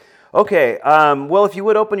Okay, well, if you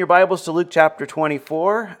would open your Bibles to Luke chapter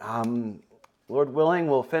 24. Lord willing,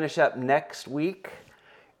 we'll finish up next week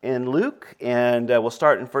in Luke, and we'll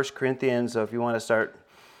start in 1 Corinthians. So if you want to start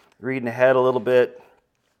reading ahead a little bit,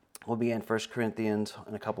 we'll be in 1 Corinthians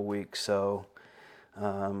in a couple weeks. So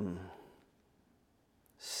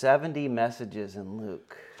 70 messages in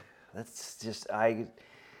Luke. That's just,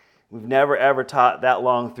 we've never ever taught that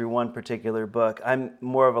long through one particular book. I'm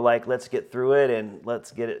more of a let's get through it and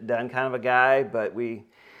let's get it done kind of a guy, but we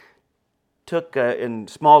took in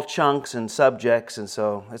small chunks and subjects, and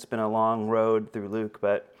so it's been a long road through Luke,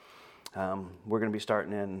 but we're going to be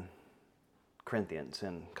starting in Corinthians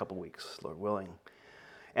in a couple weeks, Lord willing.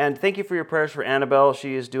 And thank you for your prayers for Annabelle.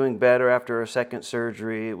 She is doing better after her second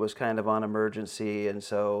surgery. It was kind of on emergency, and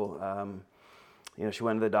so she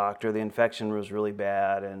went to the doctor. The infection was really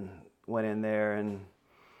bad, and went in there, and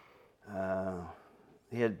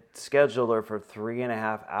he had scheduled her for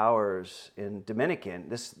 3.5 hours in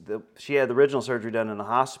Dominican. She had the original surgery done in the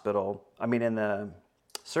hospital. In the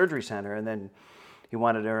surgery center, and then he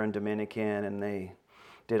wanted her in Dominican, and they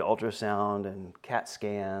did ultrasound and CAT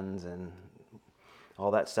scans and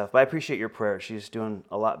all that stuff. But I appreciate your prayer. She's doing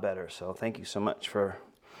a lot better. So thank you so much for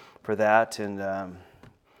that, and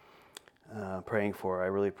praying for her. I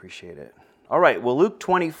really appreciate it. All right, well, Luke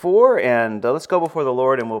 24, and let's go before the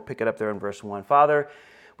Lord, and we'll pick it up there in verse 1. Father,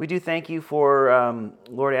 we do thank you for,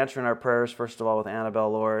 Lord, answering our prayers, first of all, with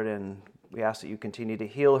Annabelle, Lord, and we ask that you continue to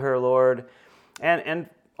heal her, Lord. And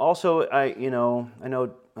also, I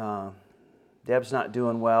know Deb's not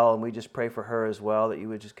doing well, and we just pray for her as well, that you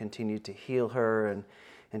would just continue to heal her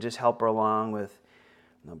and just help her along with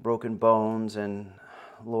broken bones, and,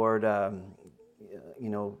 Lord,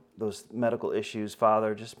 those medical issues,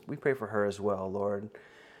 Father, we pray for her as well, Lord,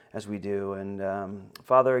 as we do. And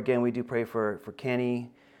Father, again, we do pray for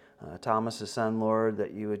Kenny, Thomas's son, Lord,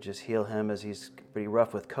 that you would just heal him as he's pretty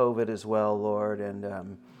rough with COVID as well, Lord.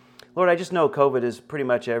 And Lord, I just know COVID is pretty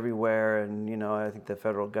much everywhere, and I think the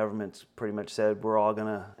federal government's pretty much said we're all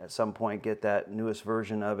gonna at some point get that newest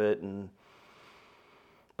version of it.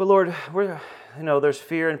 But Lord, there's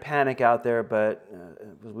fear and panic out there, but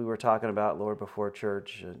as we were talking about, Lord, before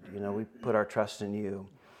church, we put our trust in you,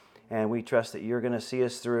 and we trust that you're going to see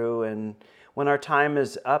us through. And when our time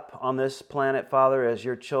is up on this planet, Father, as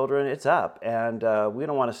your children, it's up, and we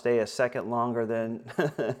don't want to stay a second longer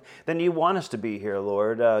than you want us to be here,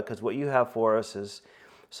 Lord, because what you have for us is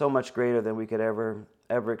so much greater than we could ever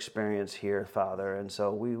experience here, Father. And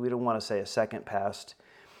so we don't want to say a second past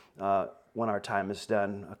when our time is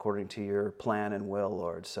done according to your plan and will,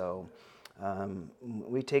 Lord. So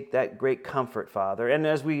we take that great comfort, Father. And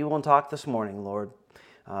as we will talk this morning, Lord,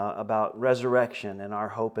 about resurrection and our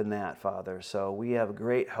hope in that, Father. So we have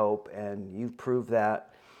great hope, and you've proved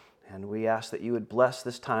that. And we ask that you would bless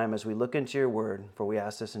this time as we look into your word, for we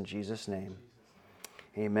ask this in Jesus' name.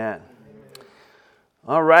 Amen.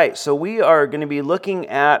 All right, so we are going to be looking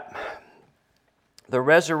at the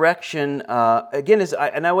resurrection, again,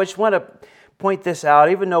 and I just want to point this out,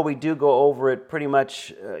 even though we do go over it pretty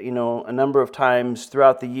much, a number of times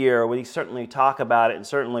throughout the year, we certainly talk about it, and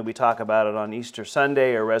certainly we talk about it on Easter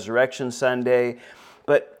Sunday or Resurrection Sunday,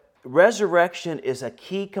 but resurrection is a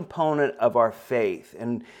key component of our faith.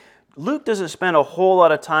 And Luke doesn't spend a whole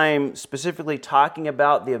lot of time specifically talking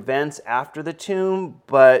about the events after the tomb,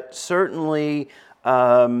 but certainly,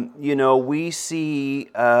 we see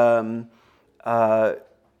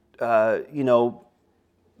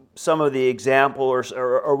some of the example,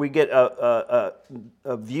 or we get a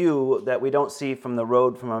view that we don't see from the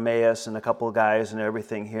road from Emmaus and a couple of guys and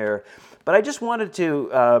everything here. But I just wanted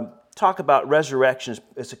to talk about resurrection.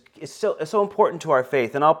 It's so important to our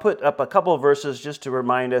faith, and I'll put up a couple of verses just to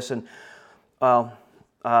remind us. And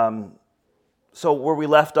so where we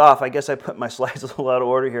left off, I guess I put my slides a little out of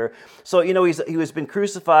order here. So, he was been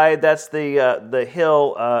crucified. That's the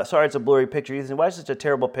hill. Sorry, it's a blurry picture. You think, why is it such a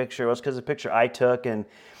terrible picture? Well, it's because the picture I took, and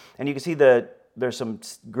you can see there's some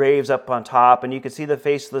graves up on top, and you can see the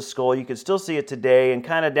face of the skull. You can still see it today, and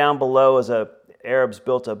kind of down below is Arabs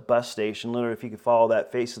built a bus station. Literally, if you could follow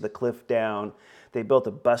that face of the cliff down, they built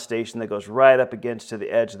a bus station that goes right up against to the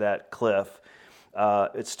edge of that cliff.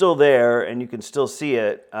 It's still there, and you can still see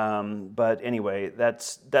it. But anyway,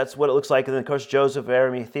 that's what it looks like. And then, of course, Joseph of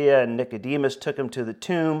Arimathea and Nicodemus took him to the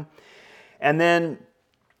tomb. And then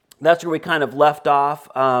that's where we kind of left off.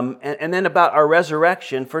 And then about our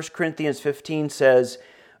resurrection, 1 Corinthians 15 says,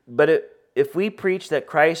 "But if we preach that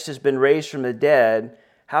Christ has been raised from the dead,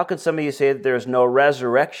 how can some of you say that there is no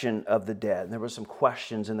resurrection of the dead?" And there were some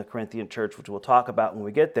questions in the Corinthian church, which we'll talk about when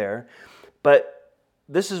we get there. But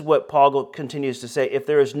this is what Paul continues to say. If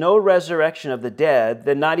there is no resurrection of the dead,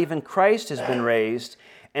 then not even Christ has been raised.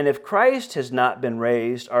 And if Christ has not been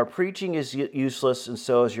raised, our preaching is useless, and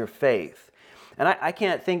so is your faith. And I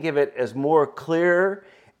can't think of it as more clear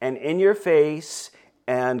and in your face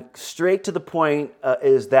and straight to the point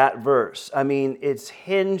is that verse. I mean, it's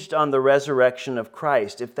hinged on the resurrection of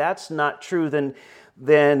Christ. If that's not true, then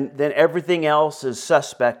everything else is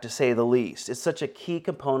suspect, to say the least. It's such a key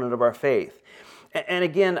component of our faith. And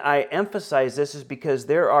again, I emphasize this is because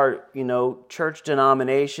there are, church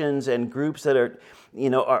denominations and groups that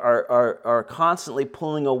are constantly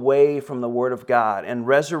pulling away from the Word of God. And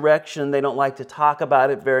resurrection, they don't like to talk about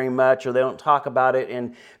it very much, or they don't talk about it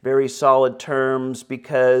in very solid terms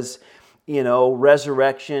because,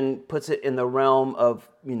 resurrection puts it in the realm of,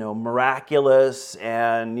 miraculous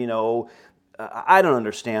and, I don't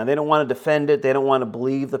understand. They don't want to defend it. They don't want to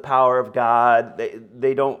believe the power of God.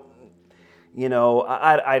 They don't.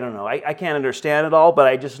 I don't know. I can't understand it all, but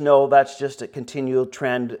I just know that's just a continual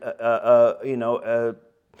trend,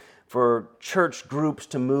 for church groups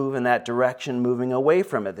to move in that direction, moving away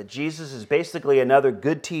from it. That Jesus is basically another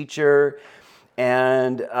good teacher,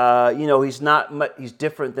 and he's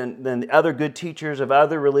different than the other good teachers of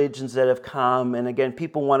other religions that have come. And again,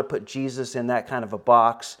 people want to put Jesus in that kind of a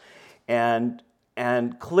box, and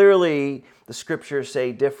clearly the scriptures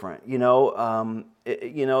say different.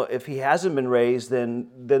 If he hasn't been raised, then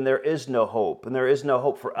there is no hope, and there is no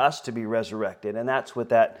hope for us to be resurrected, and that's what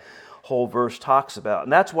that whole verse talks about,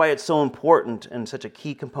 and that's why it's so important and such a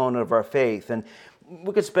key component of our faith. And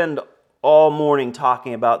we could spend all morning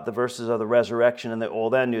talking about the verses of the resurrection in the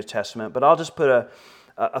Old and New Testament, but I'll just put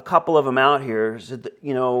a couple of them out here.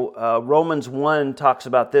 Romans 1 talks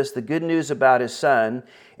about this, the good news about his son.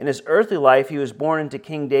 In his earthly life, he was born into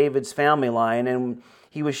King David's family line, and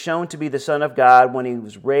he was shown to be the Son of God when he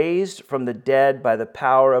was raised from the dead by the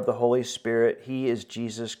power of the Holy Spirit. He is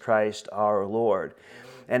Jesus Christ our Lord.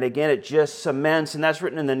 And again, it just cements, and that's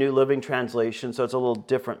written in the New Living Translation, so it's a little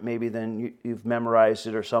different maybe than you've memorized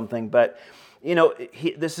it or something. But,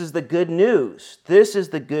 this is the good news. This is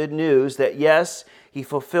the good news that, yes, he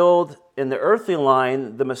fulfilled in the earthly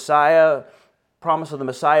line the Messiah, promise of the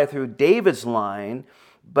Messiah through David's line.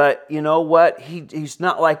 But you know what? He's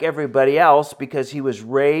not like everybody else because he was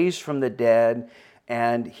raised from the dead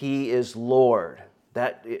and he is Lord.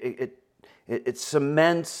 That it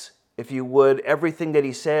cements, if you would, everything that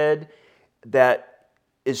he said that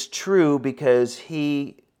is true because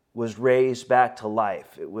he was raised back to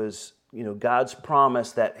life. It was, God's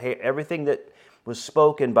promise that, hey, everything that was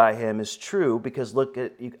spoken by him is true because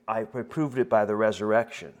I proved it by the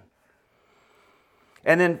resurrection.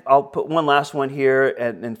 And then I'll put one last one here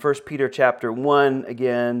in 1 Peter chapter 1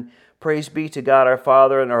 again. Praise be to God our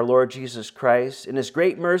Father and our Lord Jesus Christ. In his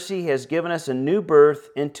great mercy, he has given us a new birth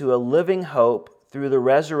into a living hope through the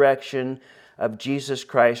resurrection of Jesus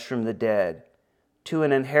Christ from the dead, to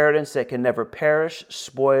an inheritance that can never perish,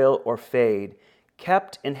 spoil, or fade,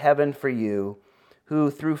 kept in heaven for you, who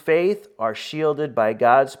through faith are shielded by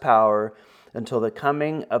God's power until the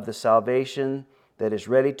coming of the salvation that is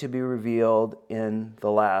ready to be revealed in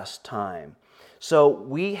the last time. So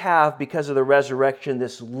we have, because of the resurrection,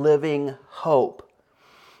 this living hope.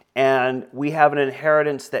 And we have an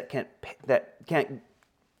inheritance that can't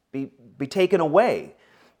be taken away.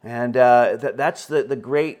 And that's the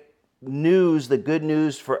great news, the good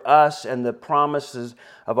news for us and the promises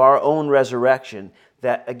of our own resurrection.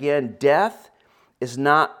 That, again, death is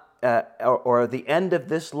not, or the end of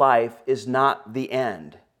this life is not the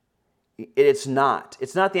end. It's not.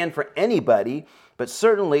 It's not the end for anybody, but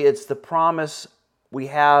certainly it's the promise we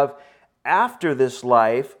have after this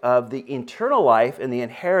life of the eternal life and the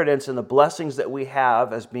inheritance and the blessings that we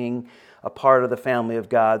have as being a part of the family of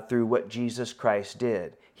God through what Jesus Christ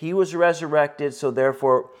did. He was resurrected, so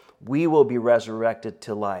therefore we will be resurrected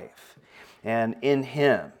to life and in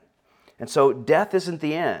him. And so death isn't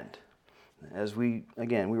the end. As we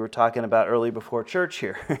were talking about early before church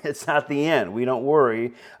here. It's not the end. We don't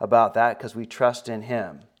worry about that because we trust in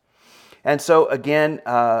him. And so again,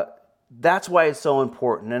 that's why it's so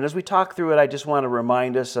important. And as we talk through it, I just want to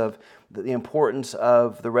remind us of the importance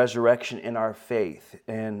of the resurrection in our faith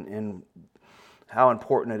and how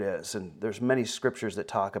important it is. And there's many scriptures that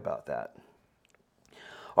talk about that.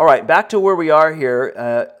 All right, back to where we are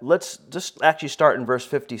here. Let's just actually start in verse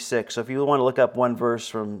 56. So if you want to look up one verse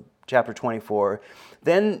from chapter 24.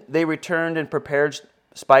 Then they returned and prepared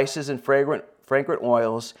spices and fragrant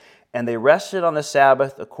oils, and they rested on the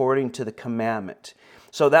Sabbath according to the commandment.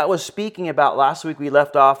 So that was speaking about, last week we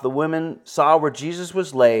left off, the women saw where Jesus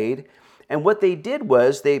was laid, and what they did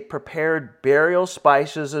was they prepared burial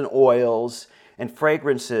spices and oils, and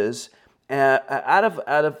fragrances out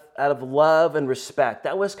of love and respect.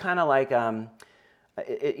 That was kind of like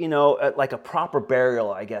like a proper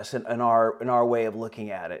burial, I guess, in our way of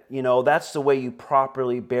looking at it. That's the way you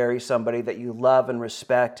properly bury somebody that you love and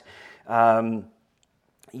respect.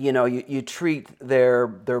 You treat their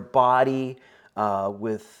body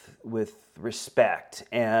with respect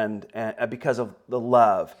and because of the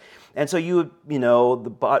love. And so the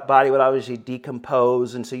body would obviously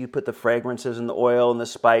decompose, and so you put the fragrances and the oil and the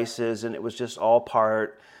spices, and it was just all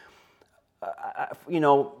part of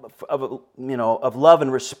love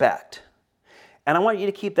and respect. And I want you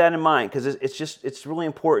to keep that in mind, because it's really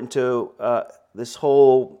important to this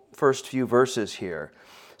whole first few verses here.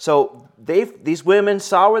 So these women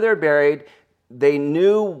saw where they're buried. They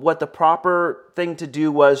knew what the proper thing to do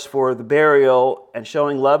was for the burial and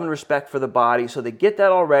showing love and respect for the body. So they get that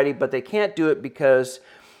already, but they can't do it because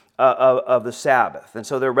of the Sabbath. And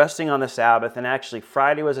so they're resting on the Sabbath. And actually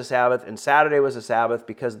Friday was a Sabbath and Saturday was a Sabbath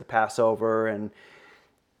because of the Passover. And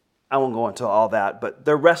I won't go into all that, but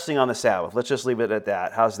they're resting on the Sabbath. Let's just leave it at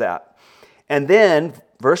that. How's that? And then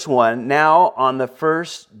verse 1, now on the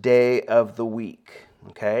first day of the week.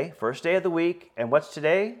 Okay, first day of the week. And what's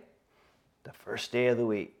today? The first day of the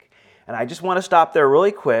week. And I just want to stop there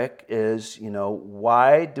really quick is,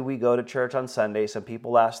 why do we go to church on Sunday? Some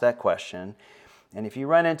people ask that question. And if you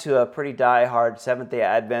run into a pretty die-hard Seventh-day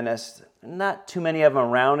Adventist, not too many of them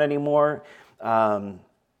around anymore. When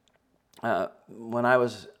I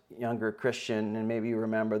was younger Christian, and maybe you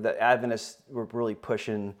remember, that Adventists were really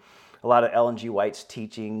pushing a lot of Ellen G. White's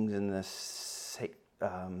teachings. And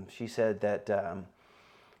she said that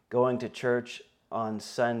going to church on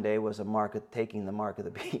Sunday was taking the mark of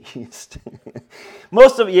the beast.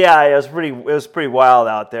 Most of it was pretty wild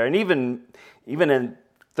out there. And even in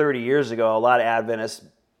 30 years ago, a lot of Adventists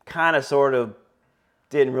kind of sort of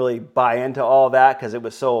didn't really buy into all that because it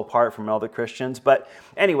was so apart from other Christians. But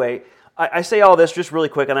anyway, I say all this just really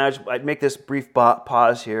quick, and I'd make this brief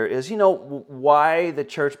pause here, is, why the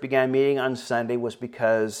church began meeting on Sunday was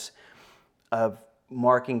because of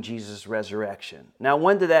marking Jesus' resurrection. Now,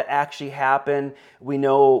 when did that actually happen? We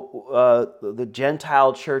know the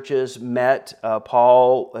Gentile churches met.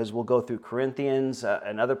 Paul, as we'll go through Corinthians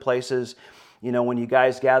and other places, when you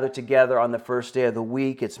guys gather together on the first day of the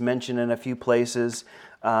week, it's mentioned in a few places.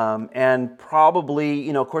 And probably,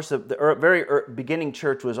 of course, the very beginning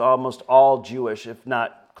church was almost all Jewish, if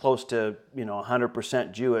not close to,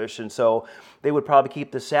 100% Jewish. And so they would probably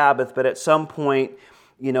keep the Sabbath, but at some point,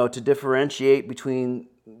 to differentiate between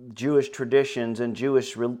Jewish traditions and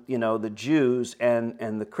the Jews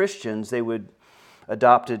and the Christians, they would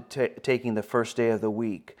adopted taking the first day of the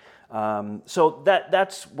week. So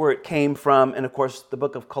that's where it came from. And of course, the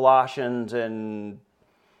book of Colossians and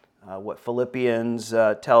what Philippians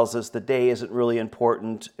tells us, the day isn't really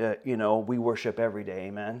important. We worship every day,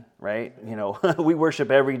 amen, right? We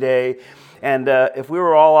worship every day. And if we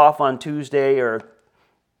were all off on Tuesday or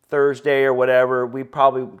Thursday or whatever, we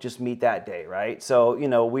probably just meet that day, right? So,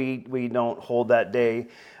 we don't hold that day.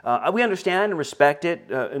 We understand and respect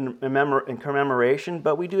it in commemoration,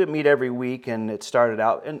 but we do meet every week, and it started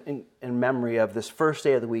out in memory of this first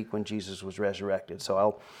day of the week when Jesus was resurrected. So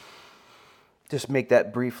I'll just make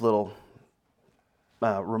that brief little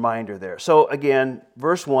reminder there. So again,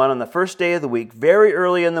 verse 1, on the first day of the week, very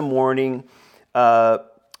early in the morning,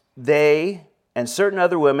 they and certain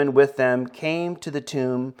other women with them came to the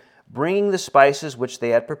tomb, bringing the spices which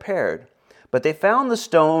they had prepared. But they found the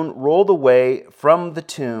stone rolled away from the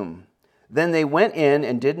tomb. Then they went in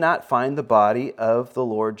and did not find the body of the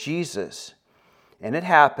Lord Jesus. And it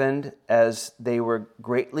happened, as they were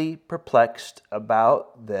greatly perplexed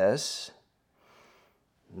about this.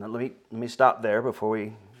 Now let me stop there before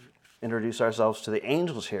we introduce ourselves to the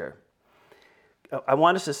angels here. I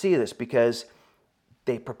want us to see this because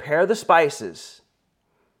they prepare the spices.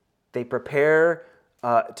 They prepare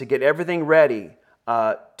to get everything ready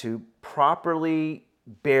to properly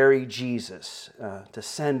bury Jesus, to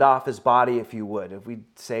send off his body, if you would, if we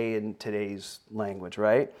say in today's language,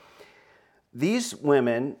 right? These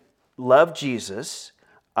women love Jesus,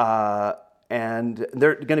 and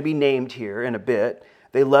they're going to be named here in a bit.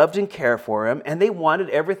 They loved and cared for him, and they wanted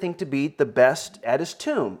everything to be the best at his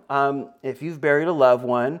tomb. If you've buried a loved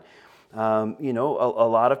one, a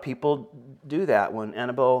lot of people do that. When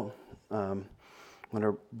Annabelle, when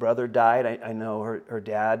her brother died, I know her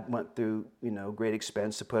dad went through, great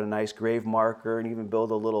expense to put a nice grave marker and even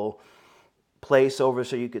build a little place over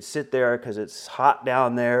so you could sit there because it's hot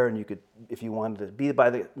down there, and you could, if you wanted to be by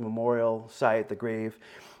the memorial site, the grave,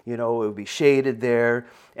 it would be shaded there.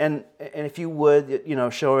 And if you would,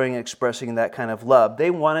 showing and expressing that kind of love.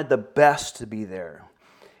 They wanted the best to be there.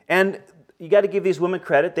 And you got to give these women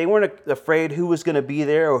credit. They weren't afraid who was going to be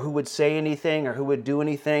there or who would say anything or who would do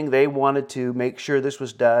anything. They wanted to make sure this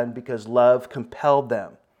was done because love compelled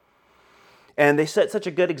them. And they set such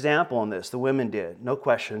a good example in this, the women did, no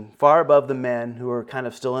question, far above the men who are kind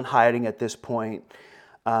of still in hiding at this point.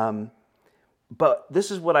 But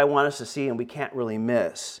this is what I want us to see, and we can't really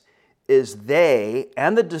miss, is they,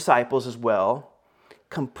 and the disciples as well,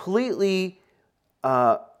 completely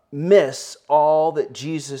miss all that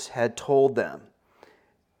Jesus had told them.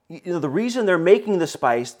 The reason they're making the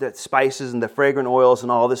spices and the fragrant oils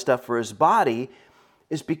and all this stuff for his body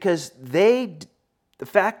is because the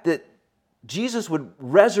fact that Jesus would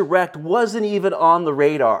resurrect wasn't even on the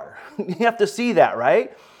radar. You have to see that,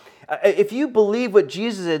 right? If you believe what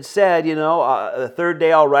Jesus had said, the third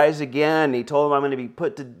day I'll rise again. He told them I'm going to be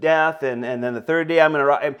put to death, and then the third day I'm going to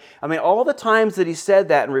rise. I mean, all the times that he said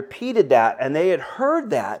that and repeated that, and they had heard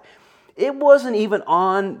that, it wasn't even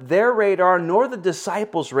on their radar, nor the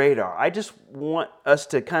disciples' radar. I just want us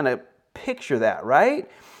to kind of picture that, right?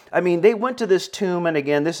 I mean, they went to this tomb, and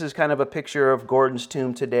again, this is kind of a picture of Gordon's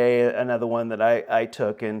tomb today, another one that I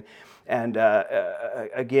took, and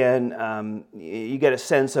again, you get a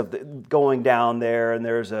sense of going down there, and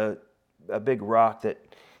there's a big rock that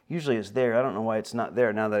usually is there. I don't know why it's not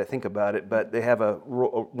there now that I think about it, but they have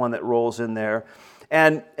one that rolls in there,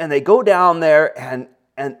 and they go down there, and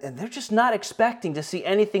they're just not expecting to see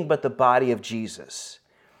anything but the body of Jesus.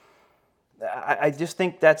 I just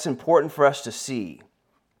think that's important for us to see.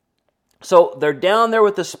 So they're down there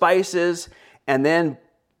with the spices, and then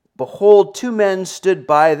behold, two men stood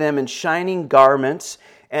by them in shining garments.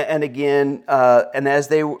 And again, and as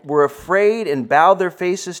they were afraid and bowed their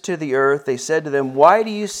faces to the earth, they said to them, "Why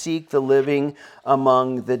do you seek the living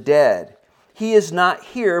among the dead? He is not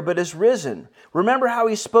here, but is risen. Remember how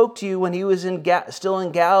he spoke to you when he was still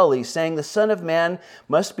in Galilee, saying, 'The Son of Man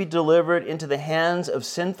must be delivered into the hands of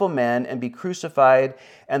sinful men and be crucified,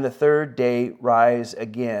 and the third day rise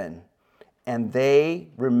again.' And they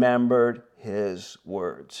remembered his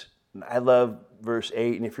words." I love verse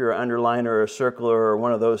 8, and if you're an underliner or a circler or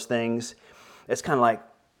one of those things, it's kind of like,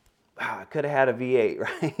 I could have had a V8,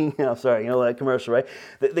 right? Sorry, that commercial, right?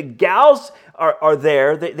 The gals are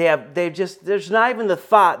there. There's not even the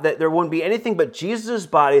thought that there wouldn't be anything but Jesus'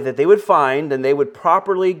 body that they would find, and they would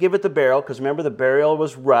properly give it the burial, because remember, the burial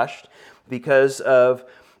was rushed because of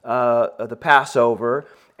the Passover.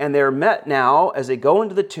 And they're met now as they go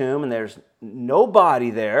into the tomb, and there's no body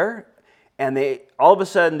there. And they all of a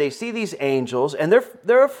sudden they see these angels, and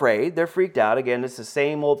they're afraid, they're freaked out. Again, it's the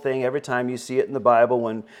same old thing every time you see it in the Bible.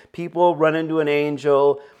 When people run into an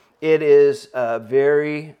angel, it is a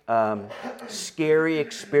very scary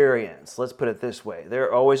experience. Let's put it this way.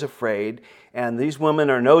 They're always afraid, and these women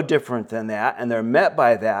are no different than that, and they're met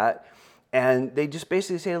by that, and they just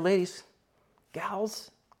basically say to ladies, "Gals,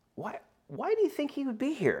 why do you think he would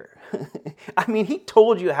be here?" I mean, he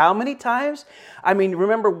told you how many times? I mean,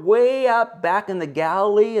 remember way up back in the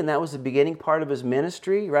Galilee, and that was the beginning part of his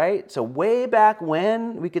ministry, right? So way back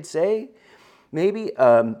when, we could say, maybe,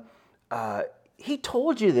 he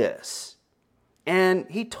told you this. And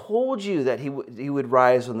he told you that he would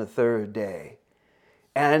rise on the third day.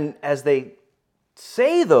 And as they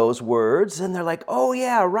say those words, and they're like, "Oh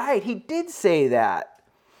yeah, right, he did say that."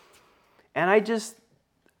 And I just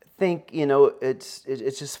think,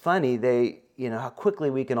 it's just funny, how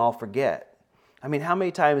quickly we can all forget. I mean, how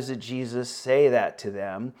many times did Jesus say that to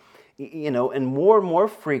them? And more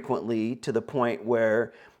frequently, to the point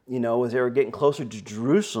where, as they were getting closer to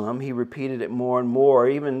Jerusalem, he repeated it more and more.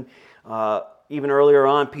 Even earlier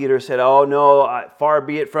on, Peter said, "Oh no, far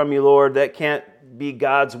be it from you, Lord. That can't be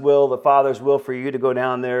God's will, the Father's will, for you to go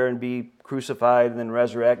down there and be crucified and then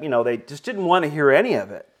resurrect." They just didn't want to hear any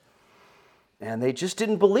of it. And they just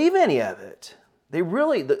didn't believe any of it. They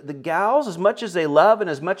really, the gals, as much as they love and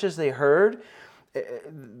as much as they heard,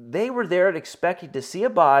 they were there expecting to see a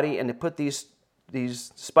body and to put these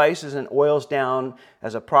spices and oils down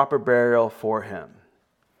as a proper burial for him.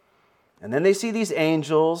 And then they see these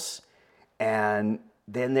angels, and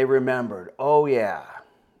then they remembered, "Oh yeah."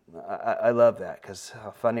 I love that, because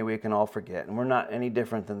how funny we can all forget. And we're not any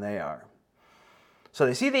different than they are. So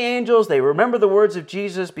they see the angels, they remember the words of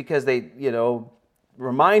Jesus because they,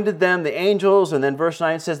 reminded them, the angels. And then verse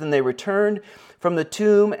 9 says, "Then they returned from the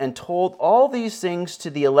tomb and told all these things to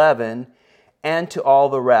the 11 and to all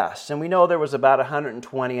the rest." And we know there was about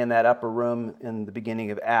 120 in that upper room in the beginning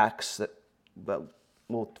of Acts that but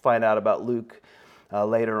we'll find out about Luke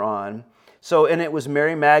later on. So, and it was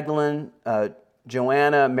Mary Magdalene,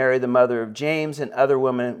 Joanna, Mary the mother of James, and other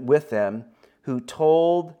women with them who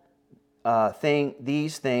told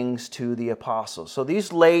these things to the apostles. So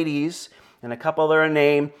these ladies, and a couple that are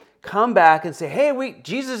named, come back and say, hey,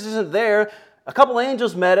 Jesus isn't there. A couple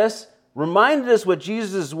angels met us, reminded us what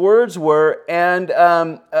Jesus' words were, and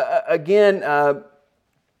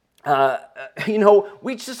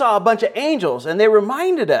we just saw a bunch of angels, and they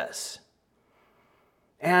reminded us.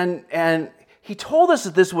 And he told us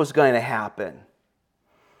that this was going to happen.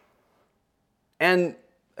 And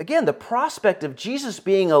again, the prospect of Jesus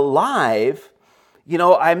being alive,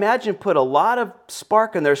 I imagine put a lot of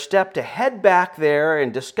spark in their step to head back there,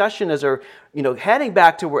 and discussion as they're, heading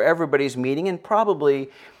back to where everybody's meeting, and probably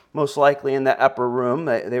most likely in that upper room.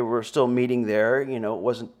 They were still meeting there. It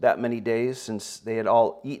wasn't that many days since they had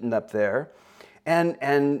all eaten up there. And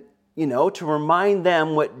to remind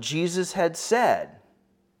them what Jesus had said.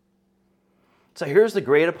 So here's the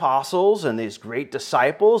great apostles and these great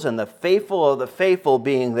disciples and the faithful of the faithful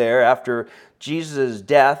being there after Jesus'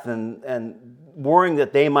 death and worrying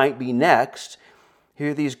that they might be next.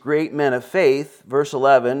 Here are these great men of faith. Verse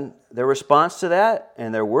 11, their response to that,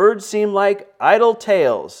 and their words seemed like idle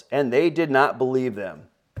tales, and they did not believe them.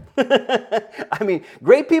 I mean,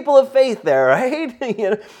 great people of faith there,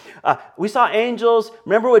 right? We saw angels.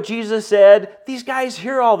 Remember what Jesus said? These guys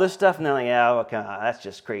hear all this stuff, and they're like, yeah, well, that's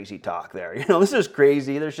just crazy talk there. This is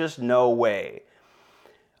crazy. There's just no way.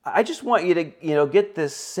 I just want you to, get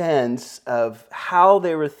this sense of how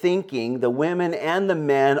they were thinking, the women and the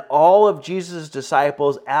men, all of Jesus'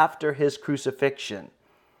 disciples after his crucifixion.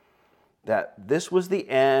 That this was the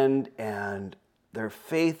end, and their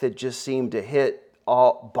faith had just seemed to hit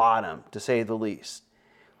all bottom, to say the least.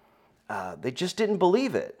 They just didn't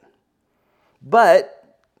believe it.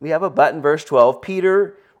 But we have a but in verse 12.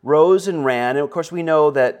 Peter rose and ran. And of course, we know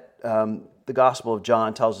that the Gospel of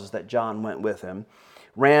John tells us that John went with him.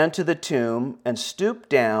 Ran to the tomb and stooped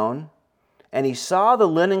down, and he saw the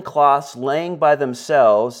linen cloths laying by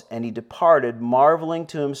themselves, and he departed, marveling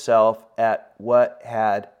to himself at what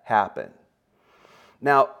had happened.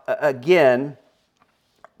 Now, again,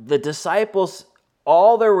 the disciples,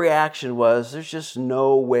 all their reaction was, there's just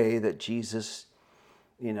no way that Jesus,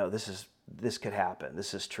 this could happen.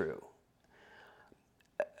 This is true.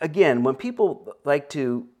 Again, when people like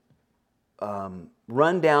to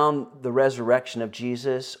run down the resurrection of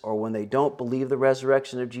Jesus, or when they don't believe the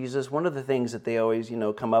resurrection of Jesus, one of the things that they always,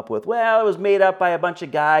 come up with, well, it was made up by a bunch of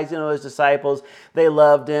guys, his disciples, they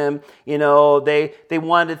loved him, they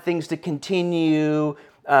wanted things to continue,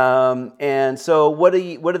 and so what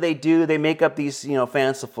do they do? They make up these,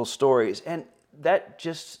 fanciful stories, and that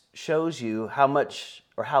just shows you how much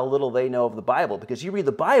or how little they know of the Bible, because you read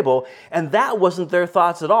the Bible, and that wasn't their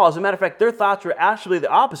thoughts at all. As a matter of fact, their thoughts were actually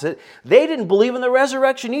the opposite. They didn't believe in the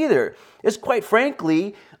resurrection either. It's quite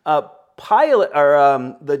frankly, the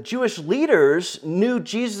Jewish leaders knew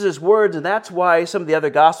Jesus' words, and that's why some of the other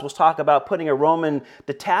Gospels talk about putting a Roman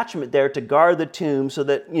detachment there to guard the tomb so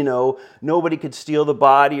that, nobody could steal the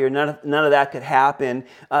body or none of that could happen.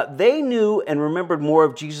 They knew and remembered more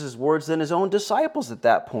of Jesus' words than his own disciples at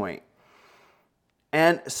that point.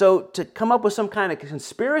 And so to come up with some kind of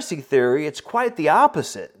conspiracy theory, it's quite the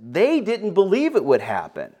opposite. They didn't believe it would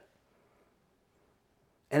happen.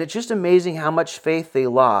 And it's just amazing how much faith they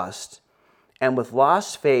lost. And with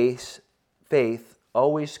lost faith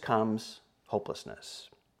always comes hopelessness.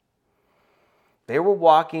 They were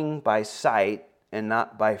walking by sight and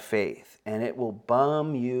not by faith. And it will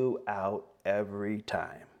bum you out every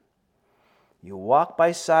time. You walk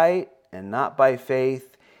by sight and not by faith.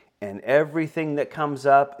 And everything that comes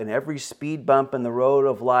up and every speed bump in the road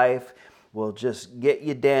of life will just get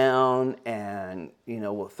you down and,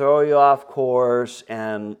 will throw you off course,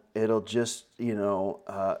 and it'll just,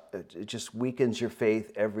 it just weakens your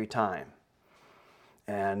faith every time.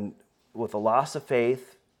 And with a loss of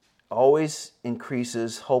faith, always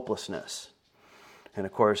increases hopelessness. And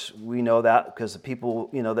of course, we know that because the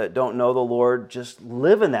people, that don't know the Lord just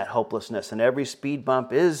live in that hopelessness, and every speed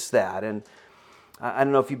bump is that. And I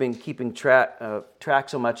don't know if you've been keeping track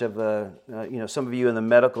so much of some of you in the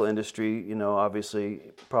medical industry, obviously,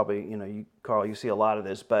 probably, you, Carl, you see a lot of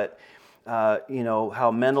this, but,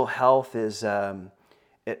 how mental health is,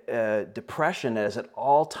 depression is at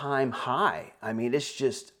all-time high. I mean, it's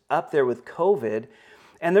just up there with COVID.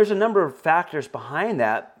 And there's a number of factors behind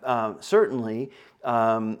that, certainly.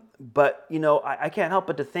 But, I can't help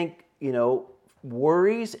but to think,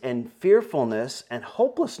 worries and fearfulness and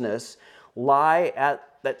hopelessness lie at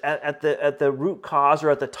at the root cause or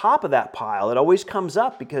at the top of that pile. It always comes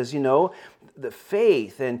up because, the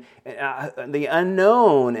faith and the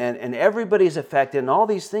unknown and everybody's affected and all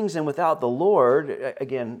these things. And without the Lord,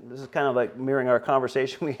 again, this is kind of like mirroring our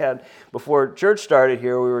conversation we had before church started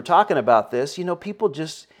here. We were talking about this. People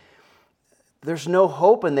just, there's no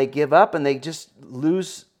hope and they give up and they just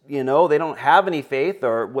lose. They don't have any faith,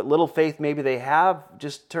 or what little faith maybe they have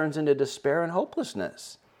just turns into despair and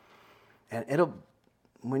hopelessness. And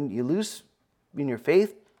when you lose in your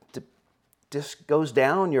faith, just goes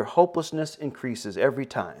down, your hopelessness increases every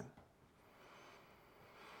time.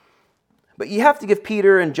 But you have to give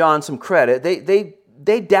Peter and John some credit.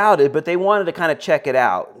 They doubted, but they wanted to kind of check it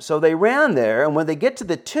out. So they ran there, and when they get to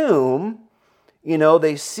the tomb,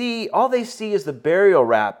 they see is the burial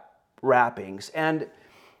wrappings. And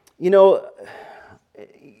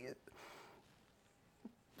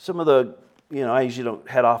some of the, I usually don't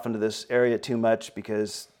head off into this area too much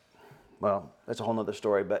because, well, that's a whole nother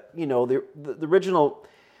story. But, the original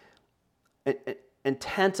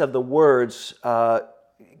intent of the words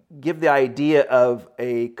give the idea of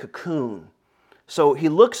a cocoon. So he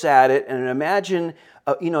looks at it and imagine,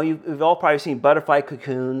 you've all probably seen butterfly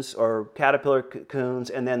cocoons or caterpillar cocoons,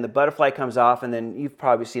 and then the butterfly comes off, and then you've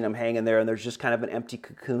probably seen them hanging there, and there's just kind of an empty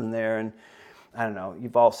cocoon there. And I don't know,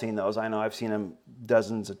 you've all seen those. I know I've seen them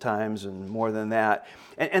dozens of times and more than that.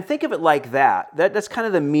 And think of it like that. That's kind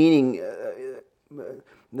of the meaning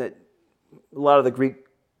that a lot of the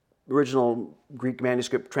original Greek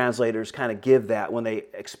manuscript translators kind of give that when they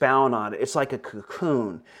expound on it. It's like a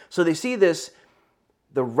cocoon. So they see this,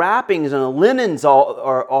 the wrappings and the linens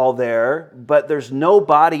are all there, but there's no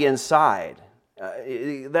body inside.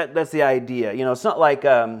 That's the idea. It's not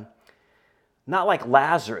like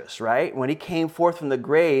Lazarus, right? When he came forth from the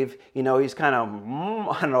grave, he's kind of,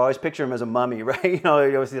 I don't know, I always picture him as a mummy, right? You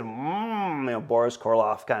always see him, Boris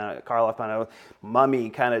Karloff kind of mummy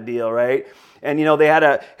kind of deal, right? And, they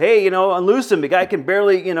had unloose him. The guy can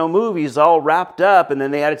barely, move. He's all wrapped up. And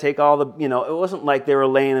then they had to take all the, it wasn't like they were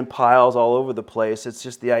laying in piles all over the place. It's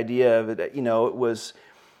just the idea of it, it was,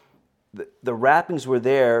 the wrappings were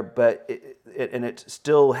there, but it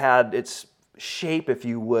still had its shape, if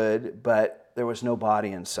you would, but there was no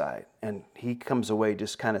body inside. And he comes away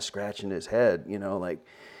just kind of scratching his head, like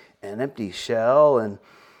an empty shell. And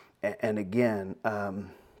again,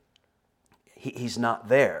 he's not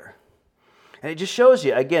there. And it just shows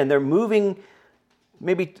you, again, they're moving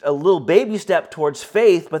maybe a little baby step towards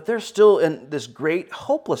faith, but they're still in this great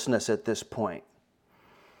hopelessness at this point.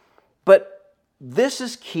 But this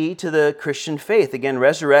is key to the Christian faith. Again,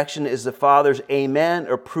 resurrection is the Father's amen,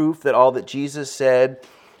 or proof that all that Jesus said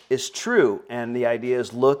is true. And the idea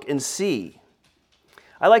is look and see.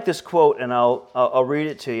 I like this quote, and I'll read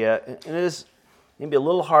it to you. And it is maybe a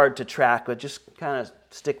little hard to track, but just kind of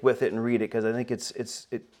stick with it and read it, because I think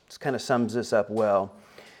it kind of sums this up well.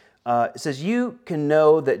 It says, "You can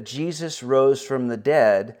know that Jesus rose from the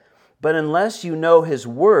dead, but unless you know his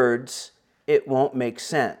words, it won't make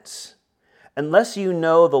sense. Unless you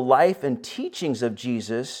know the life and teachings of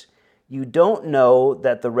Jesus, you don't know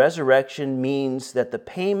that the resurrection means that the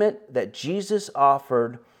payment that Jesus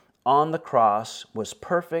offered on the cross was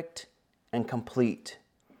perfect and complete.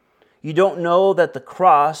 You don't know that the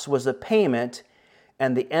cross was a payment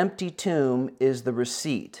and the empty tomb is the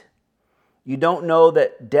receipt. You don't know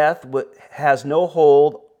that death has no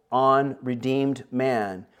hold on redeemed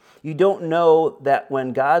man. You don't know that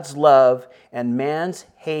when God's love and man's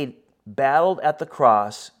hate battled at the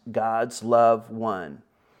cross, God's love won.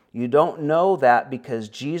 You don't know that because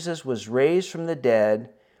Jesus was raised from the dead,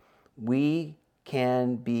 we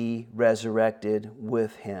can be resurrected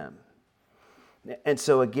with him." And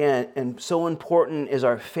so again, and so important is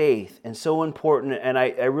our faith, and so important, and I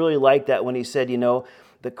really like that when he said,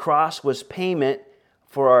 the cross was payment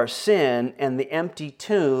for our sin, and the empty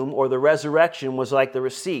tomb or the resurrection was like the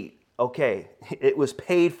receipt. Okay, it was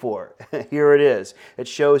paid for. Here it is. It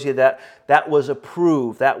shows you that was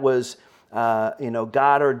approved. That was,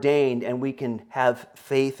 God ordained, and we can have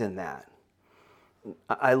faith in that.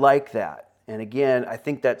 I like that. And again, I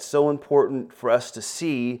think that's so important for us to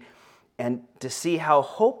see, and to see how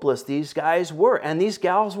hopeless these guys were, and these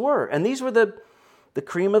gals were. And these were the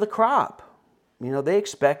cream of the crop. They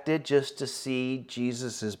expected just to see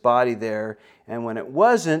Jesus' body there, and when it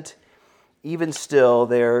wasn't, even still,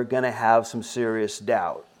 they're going to have some serious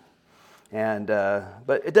doubt. And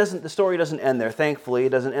but the story doesn't end there. Thankfully, it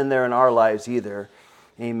doesn't end there in our lives either.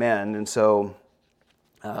 Amen. And so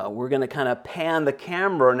we're going to kind of pan the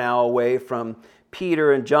camera now away from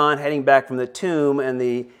Peter and John heading back from the tomb, and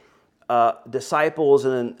the disciples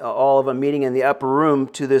and all of them meeting in the upper room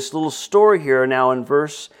to this little story here now in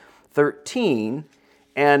verse 13.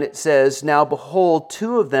 And it says, "Now behold,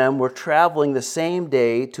 two of them were traveling the same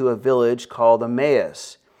day to a village called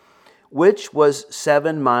Emmaus, which was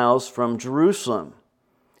 7 miles from Jerusalem.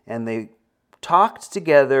 And they talked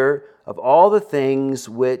together of all the things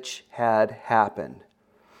which had happened."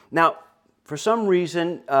 Now, for some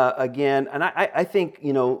reason, again, and I think,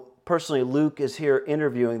 personally, Luke is here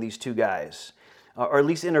interviewing these two guys, or at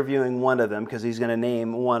least interviewing one of them, because he's going to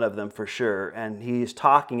name one of them for sure. And he's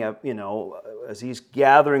talking, as he's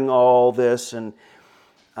gathering all this, and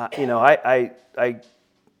I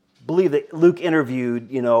believe that Luke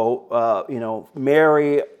interviewed,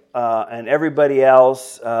 Mary and everybody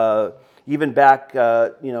else, even back,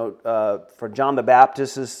 for John the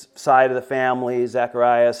Baptist's side of the family,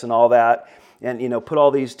 Zacharias and all that, and put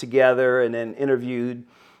all these together, and then interviewed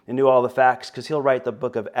and knew all the facts, because he'll write the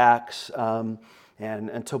book of Acts, and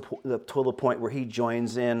until the point where he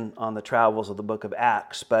joins in on the travels of the book of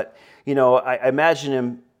Acts. But I imagine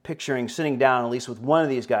him picturing sitting down at least with one of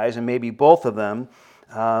these guys, and maybe both of them,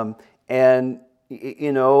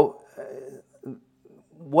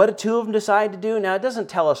 what did two of them decide to do? Now, it doesn't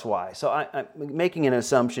tell us why, so I'm making an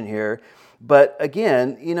assumption here. But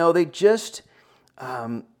again, they just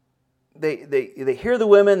they hear the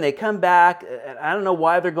women, they come back. I don't know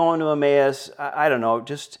why they're going to Emmaus. I don't know.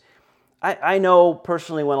 Just I know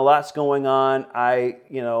personally when a lot's going on, I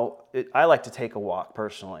like to take a walk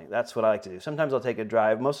personally. That's what I like to do. Sometimes I'll take a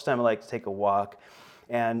drive. Most of the time I like to take a walk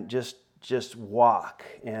and just walk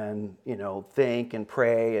and think and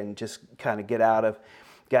pray and just kind of get out of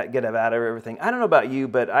everything. I don't know about you,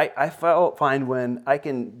 but I find when I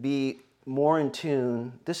can be more in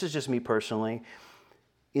tune, this is just me personally,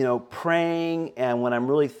 praying, and when I'm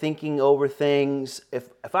really thinking over things, if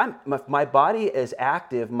my body is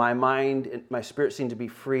active, my mind and my spirit seem to be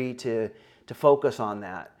free to focus on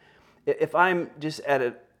that. If I'm just at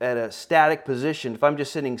a static position, if I'm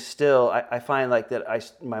just sitting still, I find like that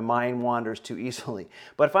my mind wanders too easily.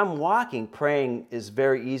 But if I'm walking, praying is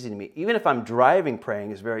very easy to me. Even if I'm driving,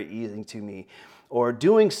 praying is very easy to me. Or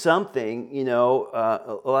doing something,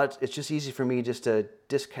 it's just easy for me just to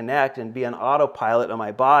disconnect and be on autopilot on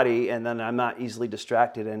my body, and then I'm not easily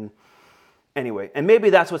distracted. And anyway, and maybe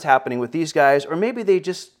that's what's happening with these guys, or maybe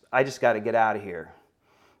I just got to get out of here.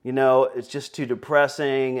 It's just too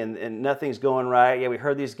depressing, and nothing's going right. Yeah, we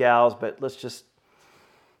heard these gals, but let's just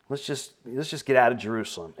get out of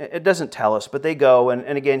Jerusalem. It doesn't tell us, but they go,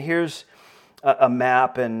 and again, here's a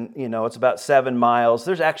map, and it's about 7 miles.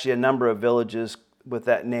 There's actually a number of villages with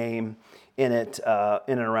that name in it,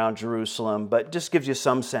 in and around Jerusalem, but just gives you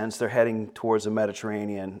some sense they're heading towards the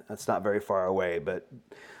Mediterranean. That's not very far away, but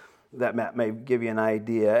that map may give you an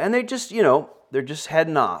idea. And they just, they're just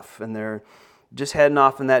heading off, and they're just heading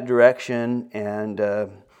off in that direction, and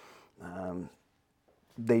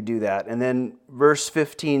they do that. And then verse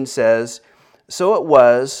 15 says, "So it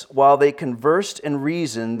was, while they conversed and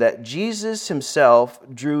reasoned, that Jesus himself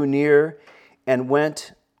drew near and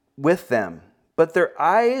went with them. But their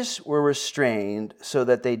eyes were restrained so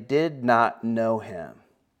that they did not know him."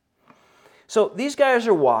 So these guys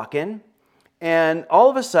are walking, and all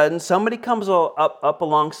of a sudden somebody comes up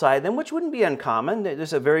alongside them, which wouldn't be uncommon.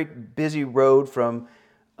 There's a very busy road from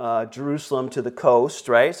Jerusalem to the coast,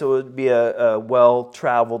 right? So it would be a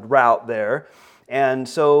well-traveled route there. And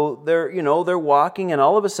so they're walking, and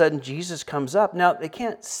all of a sudden Jesus comes up. Now, they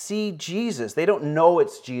can't see Jesus. They don't know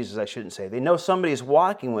it's Jesus, I shouldn't say. They know somebody's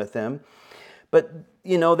walking with him, but,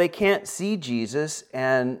 they can't see Jesus.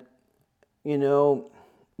 And,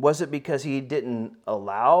 was it because he didn't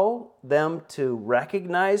allow them to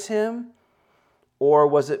recognize him? Or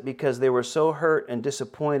was it because they were so hurt and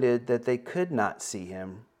disappointed that they could not see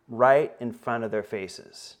him right in front of their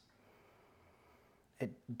faces? It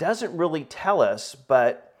doesn't really tell us,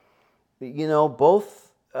 but,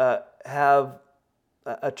 both have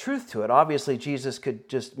a truth to it. Obviously, Jesus could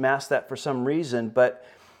just mask that for some reason, but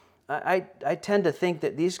I tend to think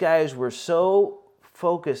that these guys were so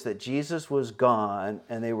focused that Jesus was gone,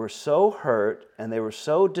 and they were so hurt, and they were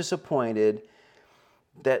so disappointed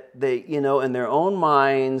that they, in their own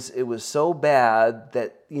minds, it was so bad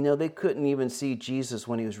that, they couldn't even see Jesus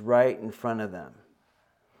when he was right in front of them.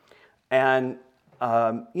 And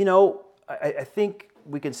I think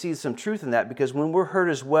we can see some truth in that, because when we're hurt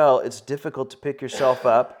as well, it's difficult to pick yourself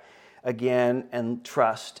up again and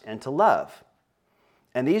trust and to love.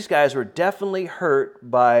 And these guys were definitely hurt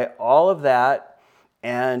by all of that.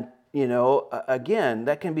 And, again,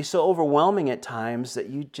 that can be so overwhelming at times that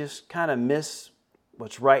you just kind of miss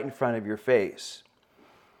what's right in front of your face.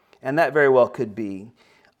 And that very well could be.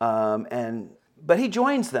 But he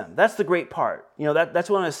joins them. That's the great part. That's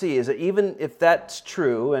what I want to see, is that even if that's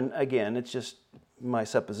true, and again, it's just my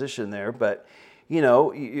supposition there, but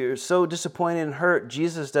you're so disappointed and hurt,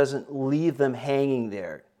 Jesus doesn't leave them hanging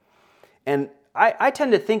there. And I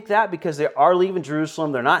tend to think that because they are leaving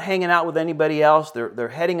Jerusalem, they're not hanging out with anybody else, they're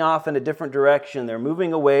heading off in a different direction, they're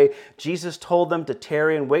moving away. Jesus told them to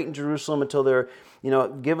tarry and wait in Jerusalem until they're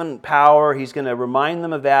given power. He's going to remind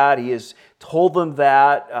them of that. He has told them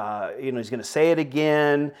that. He's going to say it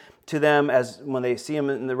again to them as when they see him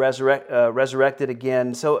in the resurrected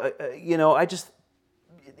again. So,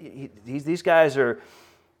 these guys are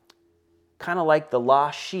kind of like the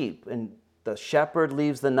lost sheep, and the shepherd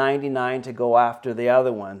leaves the 99 to go after the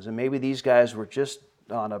other ones. And maybe these guys were just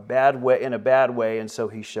in a bad way, and so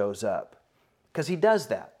he shows up. Because he does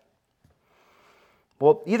that.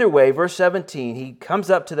 Well, either way, verse 17, he comes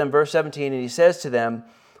up to them, verse 17, and he says to them,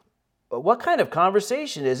 what kind of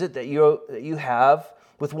conversation is it that you have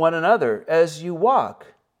with one another as you walk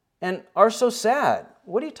and are so sad?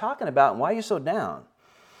 What are you talking about, and why are you so down?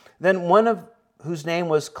 Then one of whose name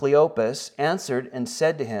was Cleopas answered and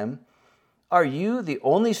said to him, are you the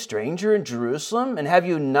only stranger in Jerusalem, and have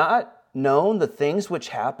you not known the things which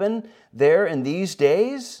happen there in these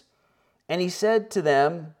days? And he said to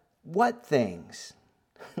them, what things?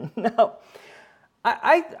 Now,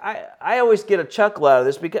 I always get a chuckle out of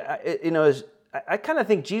this because I kind of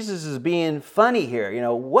think Jesus is being funny here.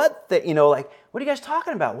 What are you guys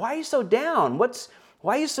talking about? Why are you so down?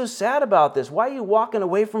 Why are you so sad about this? Why are you walking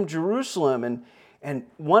away from Jerusalem? And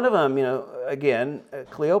one of them, again,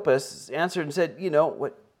 Cleopas answered and said,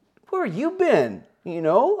 where have you been?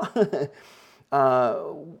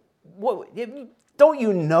 Don't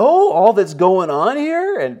you know all that's going on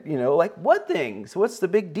here? And, what things? What's the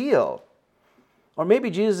big deal? Or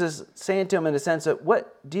maybe Jesus is saying to him in the sense of,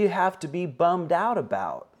 what do you have to be bummed out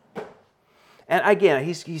about? And again,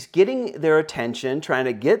 he's getting their attention, trying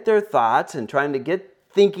to get their thoughts and trying to get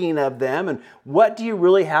thinking of them. And what do you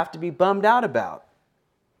really have to be bummed out about?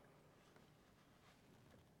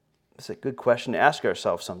 It's a good question to ask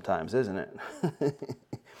ourselves sometimes, isn't it?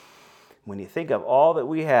 When you think of all that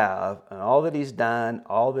we have and all that he's done,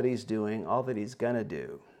 all that he's doing, all that he's going to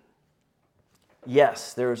do,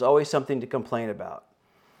 yes, there's always something to complain about.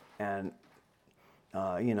 And,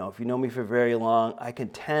 if you know me for very long, I can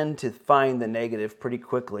tend to find the negative pretty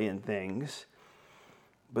quickly in things.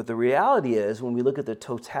 But the reality is, when we look at the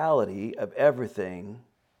totality of everything,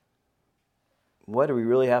 what do we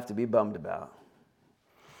really have to be bummed about?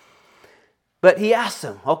 But he asked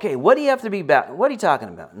them, okay, what do you have to be about? What are you talking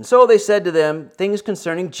about? And so they said to them, things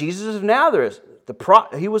concerning Jesus of Nazareth.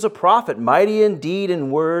 He was a prophet, mighty in deed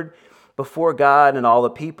and word before God and all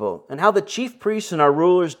the people. And how the chief priests and our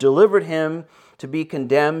rulers delivered him to be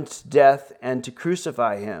condemned to death and to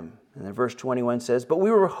crucify him. And then verse 21 says, but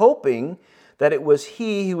we were hoping that it was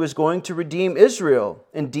he who was going to redeem Israel.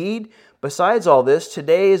 Indeed, besides all this,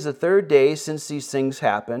 today is the third day since these things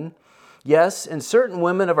happened. Yes, and certain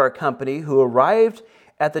women of our company who arrived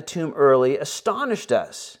at the tomb early astonished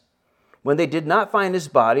us. When they did not find his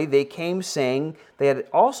body, they came saying they had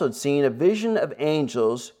also seen a vision of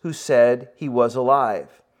angels who said he was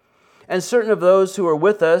alive. And certain of those who were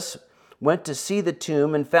with us went to see the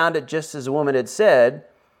tomb and found it just as the woman had said,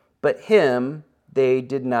 but him they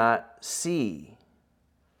did not see.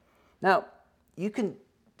 Now, you can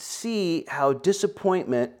see how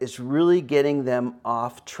disappointment is really getting them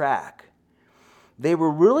off track. They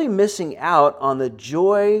were really missing out on the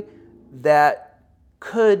joy that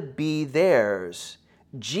could be theirs.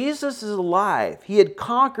 Jesus is alive. He had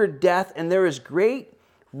conquered death, and there is great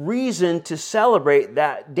reason to celebrate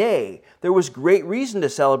that day. There was great reason to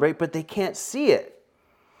celebrate, but they can't see it.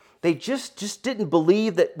 They just didn't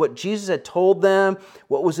believe that what Jesus had told them,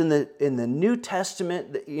 what was in the New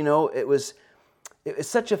Testament, it was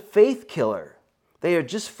such a faith killer. They are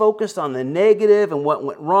just focused on the negative and what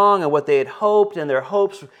went wrong and what they had hoped, and their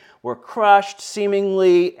hopes were crushed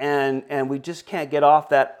seemingly, and we just can't get off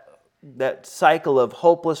that cycle of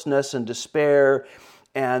hopelessness and despair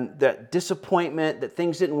and that disappointment that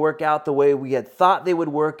things didn't work out the way we had thought they would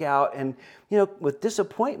work out. And, with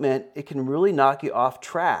disappointment, it can really knock you off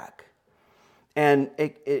track. And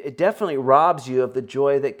it definitely robs you of the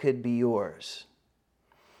joy that could be yours.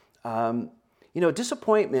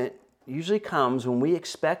 Disappointment usually comes when we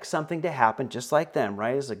expect something to happen just like them,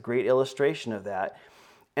 right? It's a great illustration of that.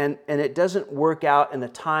 And it doesn't work out in the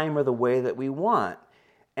time or the way that we want.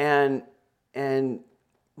 And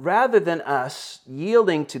rather than us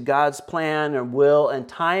yielding to God's plan and will and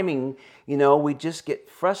timing, we just get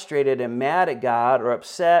frustrated and mad at God or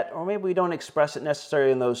upset, or maybe we don't express it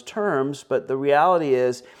necessarily in those terms, but the reality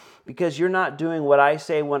is because you're not doing what I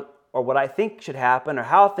say or what I think should happen or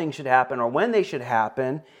how things should happen or when they should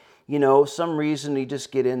happen, some reason you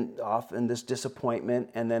just get off in this disappointment,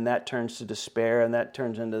 and then that turns to despair, and that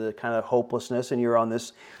turns into the kind of hopelessness, and you're on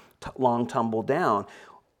this long tumble down.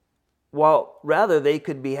 While rather they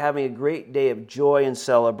could be having a great day of joy and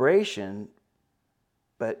celebration,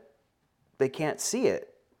 but they can't see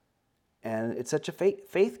it. And it's such a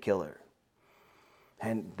faith killer.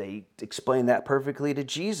 And they explain that perfectly to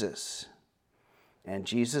Jesus. And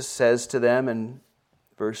Jesus says to them in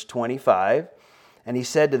verse 25, and he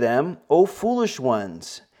said to them, "O foolish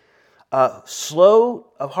ones, slow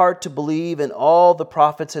of heart to believe in all the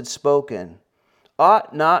prophets had spoken.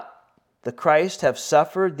 Ought not the Christ have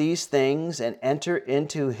suffered these things and enter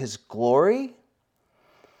into his glory?"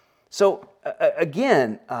 So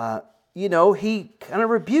again, he kind of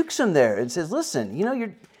rebukes them there and says,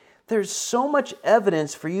 listen, there's so much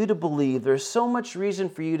evidence for you to believe. There's so much reason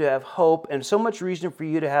for you to have hope and so much reason for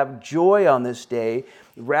you to have joy on this day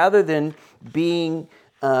rather than being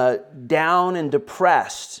down and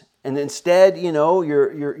depressed. And instead,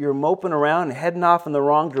 you're moping around and heading off in the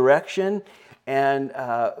wrong direction. And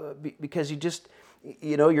because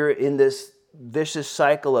you're in this vicious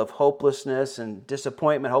cycle of hopelessness and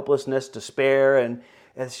disappointment, hopelessness, despair, and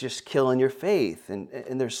it's just killing your faith. And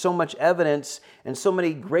there's so much evidence and so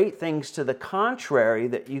many great things to the contrary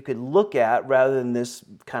that you could look at rather than this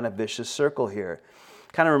kind of vicious circle here.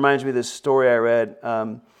 Kind of reminds me of this story I read.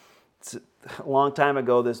 It's a long time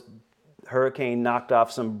ago, this hurricane knocked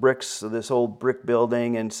off some bricks of this old brick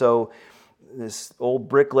building, and so this old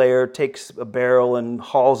bricklayer takes a barrel and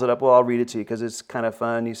hauls it up. Well, I'll read it to you because it's kind of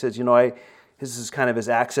fun. He says, this is kind of his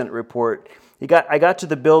accent report. I got to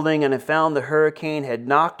the building and I found the hurricane had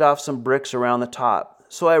knocked off some bricks around the top.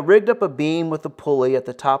 So I rigged up a beam with a pulley at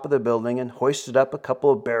the top of the building and hoisted up a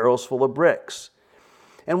couple of barrels full of bricks.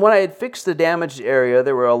 And when I had fixed the damaged area,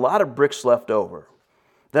 there were a lot of bricks left over.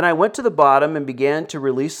 Then I went to the bottom and began to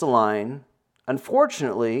release the line.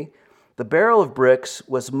 Unfortunately, the barrel of bricks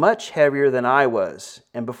was much heavier than I was,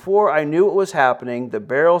 and before I knew what was happening, the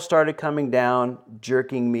barrel started coming down,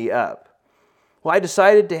 jerking me up. Well, I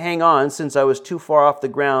decided to hang on since I was too far off the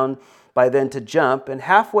ground by then to jump, and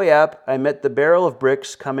halfway up, I met the barrel of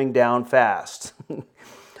bricks coming down fast.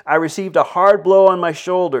 I received a hard blow on my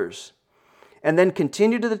shoulders, and then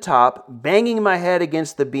continued to the top, banging my head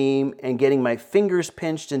against the beam and getting my fingers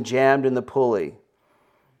pinched and jammed in the pulley.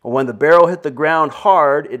 When the barrel hit the ground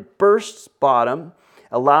hard, it burst bottom,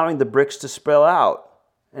 allowing the bricks to spill out.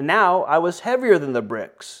 And now I was heavier than the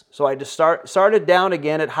bricks. So I just started down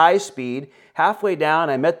again at high speed. Halfway down,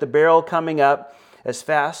 I met the barrel coming up as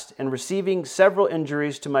fast and receiving several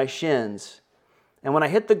injuries to my shins. And when I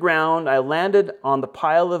hit the ground, I landed on the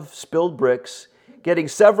pile of spilled bricks, getting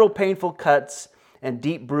several painful cuts and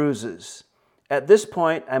deep bruises. At this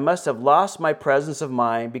point, I must have lost my presence of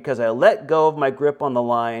mind because I let go of my grip on the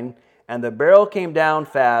line, and the barrel came down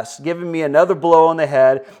fast, giving me another blow on the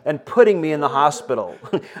head and putting me in the hospital.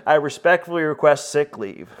 I respectfully request sick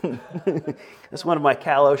leave. That's one of my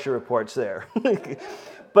Cal OSHA reports there.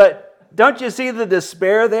 But don't you see the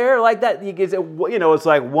despair there? Like that, it's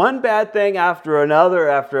like one bad thing after another,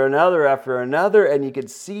 after another, after another, and you could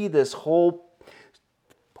see this whole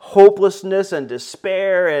hopelessness and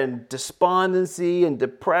despair and despondency and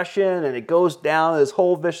depression, and it goes down this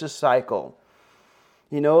whole vicious cycle.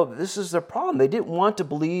 This is the problem. They didn't want to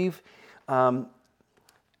believe. I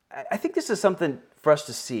think this is something for us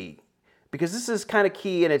to see, because this is kind of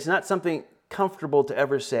key, and it's not something comfortable to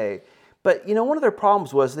ever say. But, one of their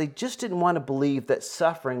problems was they just didn't want to believe that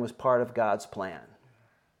suffering was part of God's plan.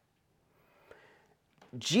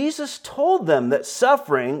 Jesus told them that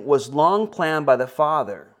suffering was long planned by the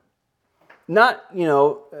Father. Not,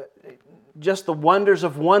 just the wonders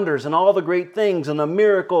of wonders and all the great things and the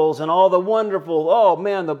miracles and all the wonderful,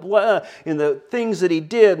 the things that he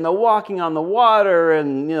did and the walking on the water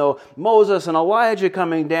and, Moses and Elijah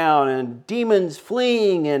coming down and demons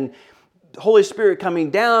fleeing and Holy Spirit coming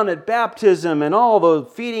down at baptism and all the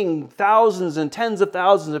feeding thousands and tens of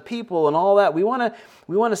thousands of people and all that. We want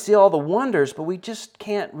to see all the wonders, but we just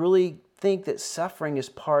can't really think that suffering is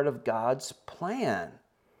part of God's plan.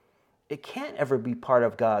 It can't ever be part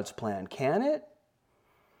of God's plan, can it?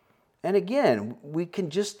 And again, we can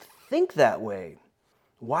just think that way.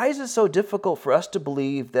 Why is it so difficult for us to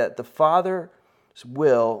believe that the Father's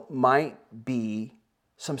will might be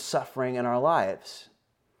some suffering in our lives?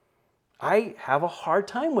 I have a hard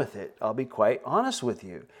time with it. I'll be quite honest with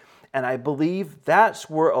you. And I believe that's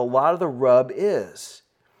where a lot of the rub is.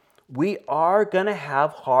 We are going to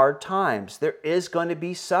have hard times. There is going to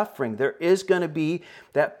be suffering. There is going to be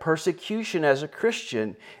that persecution as a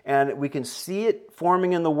Christian. And we can see it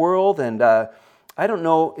forming in the world. And I don't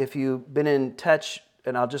know if you've been in touch,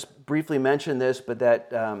 and I'll just briefly mention this, but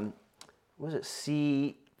that, was it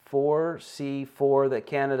C4, that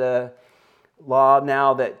Canada law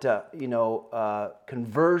now that,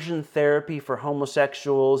 conversion therapy for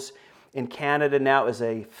homosexuals in Canada now is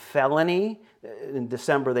a felony. In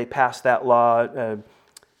December, they passed that law.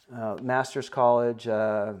 Master's College,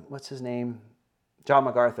 what's his name? John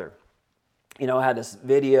MacArthur. Had this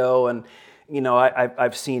video, and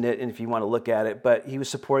I've seen it, and if you want to look at it, but he was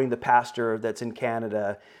supporting the pastor that's in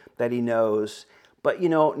Canada that he knows. But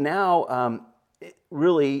now,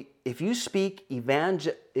 really, if you speak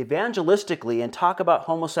evangelistically and talk about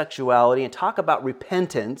homosexuality and talk about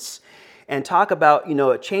repentance and talk about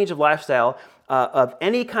a change of lifestyle of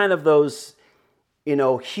any kind of those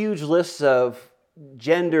huge lists of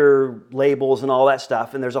gender labels and all that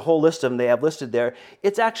stuff, and there's a whole list of them they have listed there,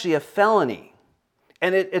 it's actually a felony.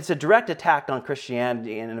 And it's a direct attack on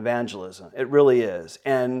Christianity and evangelism. It really is.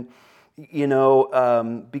 And,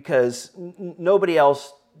 because nobody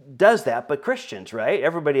else does that but Christians, right?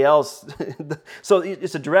 Everybody else. So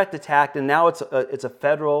it's a direct attack, and now it's a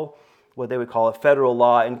federal, what they would call a federal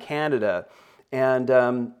law in Canada. And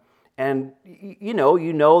you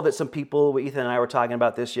know that some people, Ethan and I were talking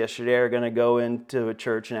about this yesterday, are going to go into a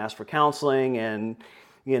church and ask for counseling and,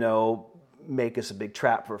 make us a big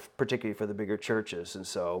trap, particularly for the bigger churches. And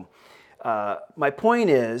so my point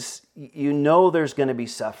is, there's going to be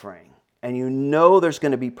suffering, and there's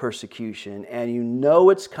going to be persecution, and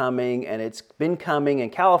it's coming, and it's been coming,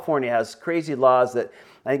 and California has crazy laws that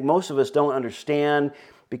I think most of us don't understand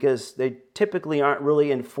because they typically aren't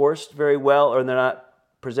really enforced very well, or they're not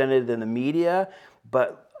presented in the media,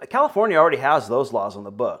 but California already has those laws on the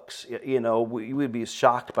books. We would be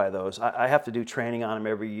shocked by those. I have to do training on them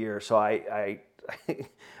every year, so I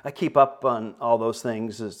keep up on all those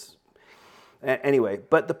things. Anyway,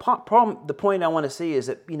 but the point I want to see is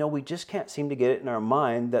that we just can't seem to get it in our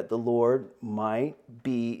mind that the Lord might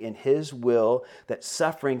be in His will, that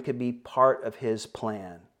suffering could be part of His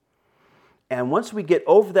plan. And once we get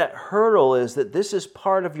over that hurdle, is that this is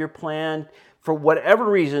part of your plan for whatever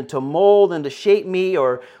reason, to mold and to shape me,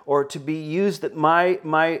 or to be used, that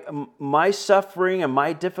my suffering and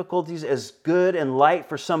my difficulties as good and light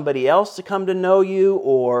for somebody else to come to know you,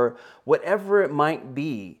 or whatever it might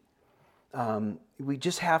be. We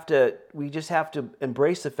just have to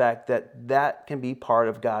embrace the fact that can be part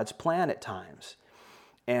of God's plan at times.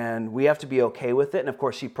 And we have to be okay with it. And of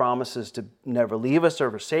course, He promises to never leave us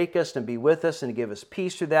or forsake us, and be with us and to give us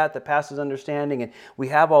peace through that passes understanding. And we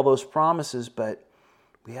have all those promises, but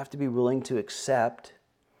we have to be willing to accept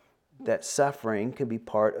that suffering can be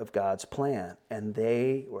part of God's plan. And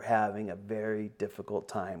they were having a very difficult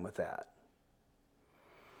time with that.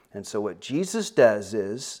 And so what Jesus does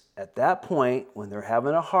is, at that point, when they're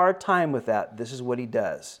having a hard time with that, this is what He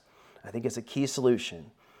does. I think it's a key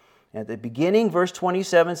solution. At the beginning, verse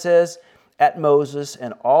 27 says, "At Moses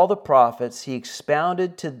and all the prophets, He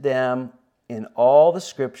expounded to them in all the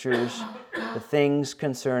Scriptures the things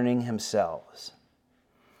concerning Himself."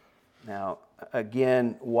 Now,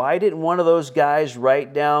 again, why didn't one of those guys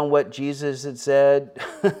write down what Jesus had said?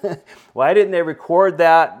 Why didn't they record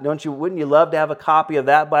that? Wouldn't you love to have a copy of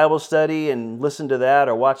that Bible study and listen to that,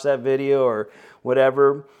 or watch that video, or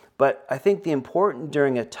whatever? But I think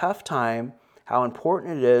during a tough time, how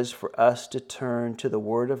important it is for us to turn to the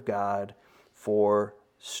Word of God for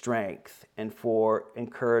strength and for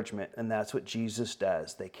encouragement. And that's what Jesus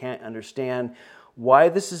does. They can't understand why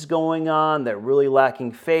this is going on. They're really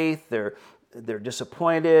lacking faith. They're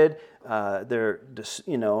disappointed. They're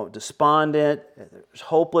despondent. There's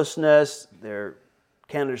hopelessness. They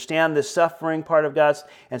can't understand the suffering part of God's.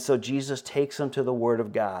 And so Jesus takes them to the Word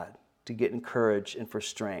of God to get encouraged and for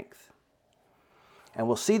strength. And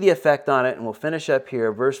we'll see the effect on it, and we'll finish up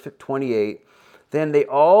here, verse 28. "Then they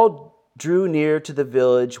all drew near to the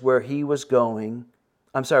village where they were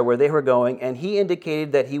going, and He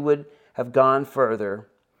indicated that He would have gone further.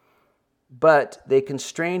 But they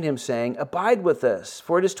constrained Him, saying, 'Abide with us,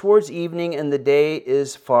 for it is towards evening, and the day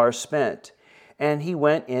is far spent.' And He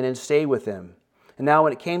went in and stayed with them. And now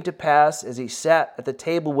when it came to pass, as He sat at the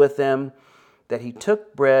table with them, that He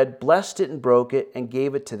took bread, blessed it, and broke it, and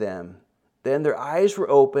gave it to them. Then their eyes were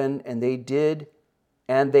opened, and they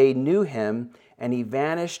knew Him, and He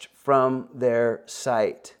vanished from their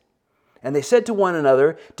sight. And they said to one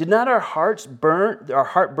another, "Did not our heart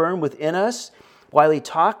burn within us while he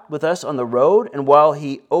talked with us on the road and while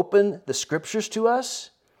he opened the scriptures to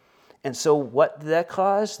us?" And so what did that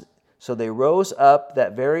cause? So they rose up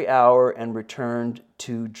that very hour and returned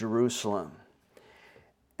to Jerusalem.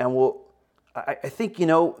 And I think,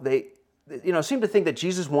 they seemed to think that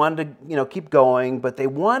Jesus wanted to, keep going, but they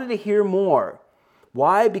wanted to hear more.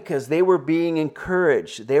 Why? Because they were being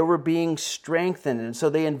encouraged. They were being strengthened. And so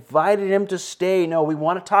they invited him to stay. No, we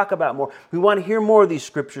want to talk about more. We want to hear more of these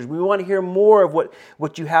scriptures. We want to hear more of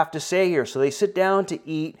what you have to say here. So they sit down to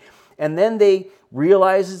eat, and then they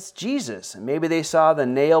realize it's Jesus. And maybe they saw the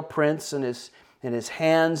nail prints in his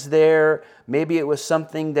hands there. Maybe it was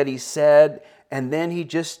something that he said, and then he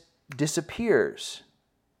just disappears.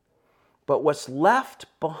 But what's left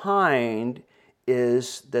behind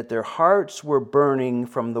is that their hearts were burning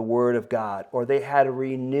from the Word of God, or they had a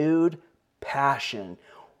renewed passion,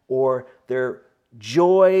 or their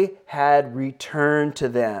joy had returned to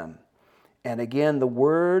them. And again, the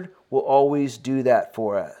Word will always do that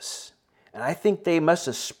for us. And I think they must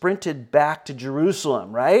have sprinted back to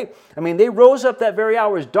Jerusalem, right? I mean, they rose up that very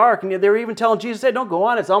hour. It was dark, and they were even telling Jesus, "Hey, don't go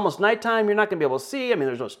on. It's almost nighttime. You're not going to be able to see. I mean,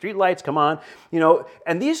 there's no street lights. Come on."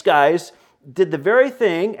 And these guys did the very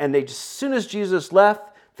thing, and as soon as Jesus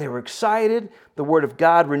left, they were excited. The Word of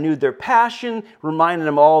God renewed their passion, reminded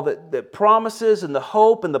them all that the promises and the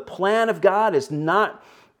hope and the plan of God is not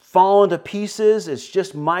fallen to pieces. It's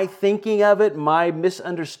just my thinking of it, my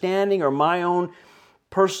misunderstanding, or my own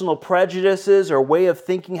personal prejudices or way of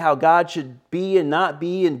thinking how God should be and not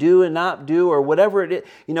be and do and not do, or whatever it is,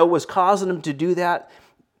 was causing them to do that.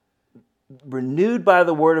 Renewed by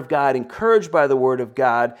the Word of God, encouraged by the Word of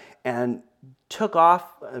God, and took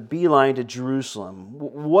off a beeline to Jerusalem.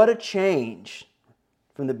 What a change.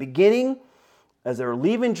 From the beginning, as they were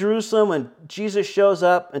leaving Jerusalem, when Jesus shows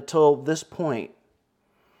up, until this point.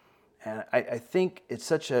 And I think it's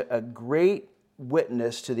such a great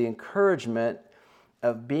witness to the encouragement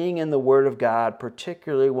of being in the Word of God,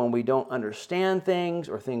 particularly when we don't understand things,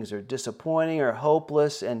 or things are disappointing or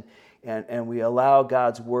hopeless, and we allow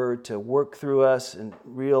God's Word to work through us and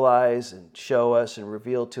realize and show us and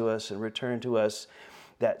reveal to us and return to us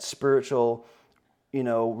that spiritual,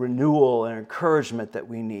 renewal and encouragement that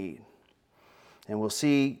we need. And we'll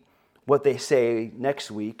see what they say next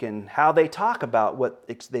week and how they talk about what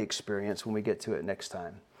they experience when we get to it next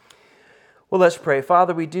time. Well, let's pray.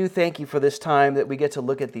 Father, we do thank you for this time that we get to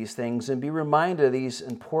look at these things and be reminded of these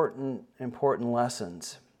important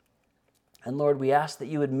lessons. And Lord, we ask that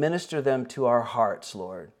you would minister them to our hearts,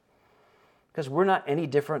 Lord, because we're not any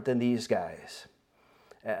different than these guys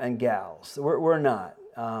and gals. We're not.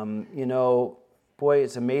 Boy,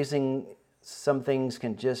 it's amazing. Some things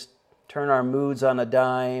can just turn our moods on a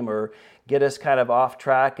dime or get us kind of off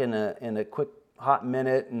track in a quick, hot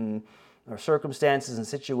minute, and our circumstances and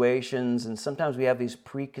situations. And sometimes we have these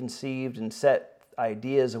preconceived and set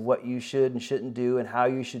ideas of what you should and shouldn't do and how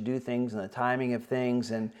you should do things and the timing of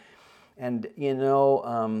things. And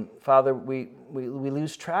Father, we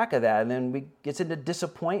lose track of that, and then we get into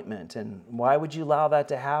disappointment. And why would you allow that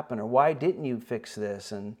to happen? Or why didn't you fix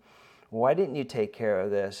this? And why didn't you take care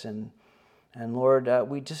of this? And Lord,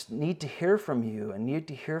 we just need to hear from you and need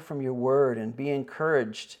to hear from your Word and be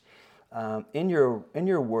encouraged in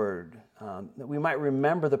your Word, that we might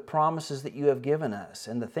remember the promises that you have given us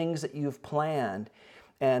and the things that you've planned,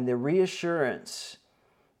 and the reassurance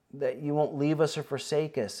that you won't leave us or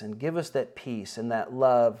forsake us, and give us that peace and that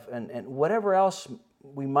love and whatever else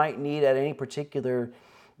we might need at any particular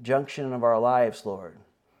junction of our lives, Lord.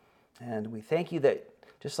 And we thank you that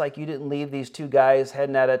just like you didn't leave these two guys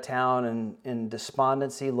heading out of town in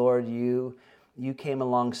despondency, Lord, you came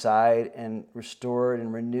alongside and restored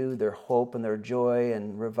and renewed their hope and their joy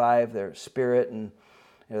and revived their spirit and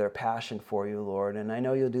their passion for you, Lord. And I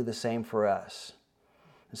know you'll do the same for us.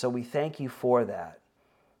 And so we thank you for that.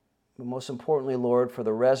 But most importantly, Lord, for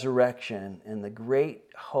the resurrection and the great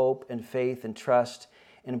hope and faith and trust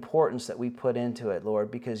and importance that we put into it, Lord,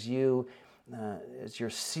 because it's your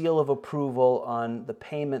seal of approval on the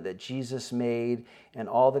payment that Jesus made and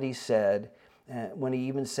all that he said. When he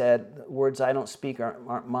even said, "Words I don't speak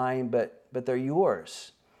aren't mine, but they're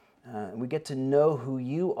yours." We get to know who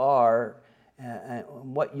you are and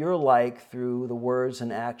what you're like through the words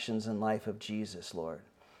and actions and life of Jesus, Lord.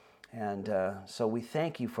 And so we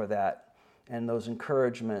thank you for that and those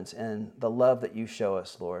encouragements and the love that you show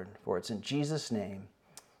us, Lord. For it's in Jesus' name,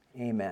 amen.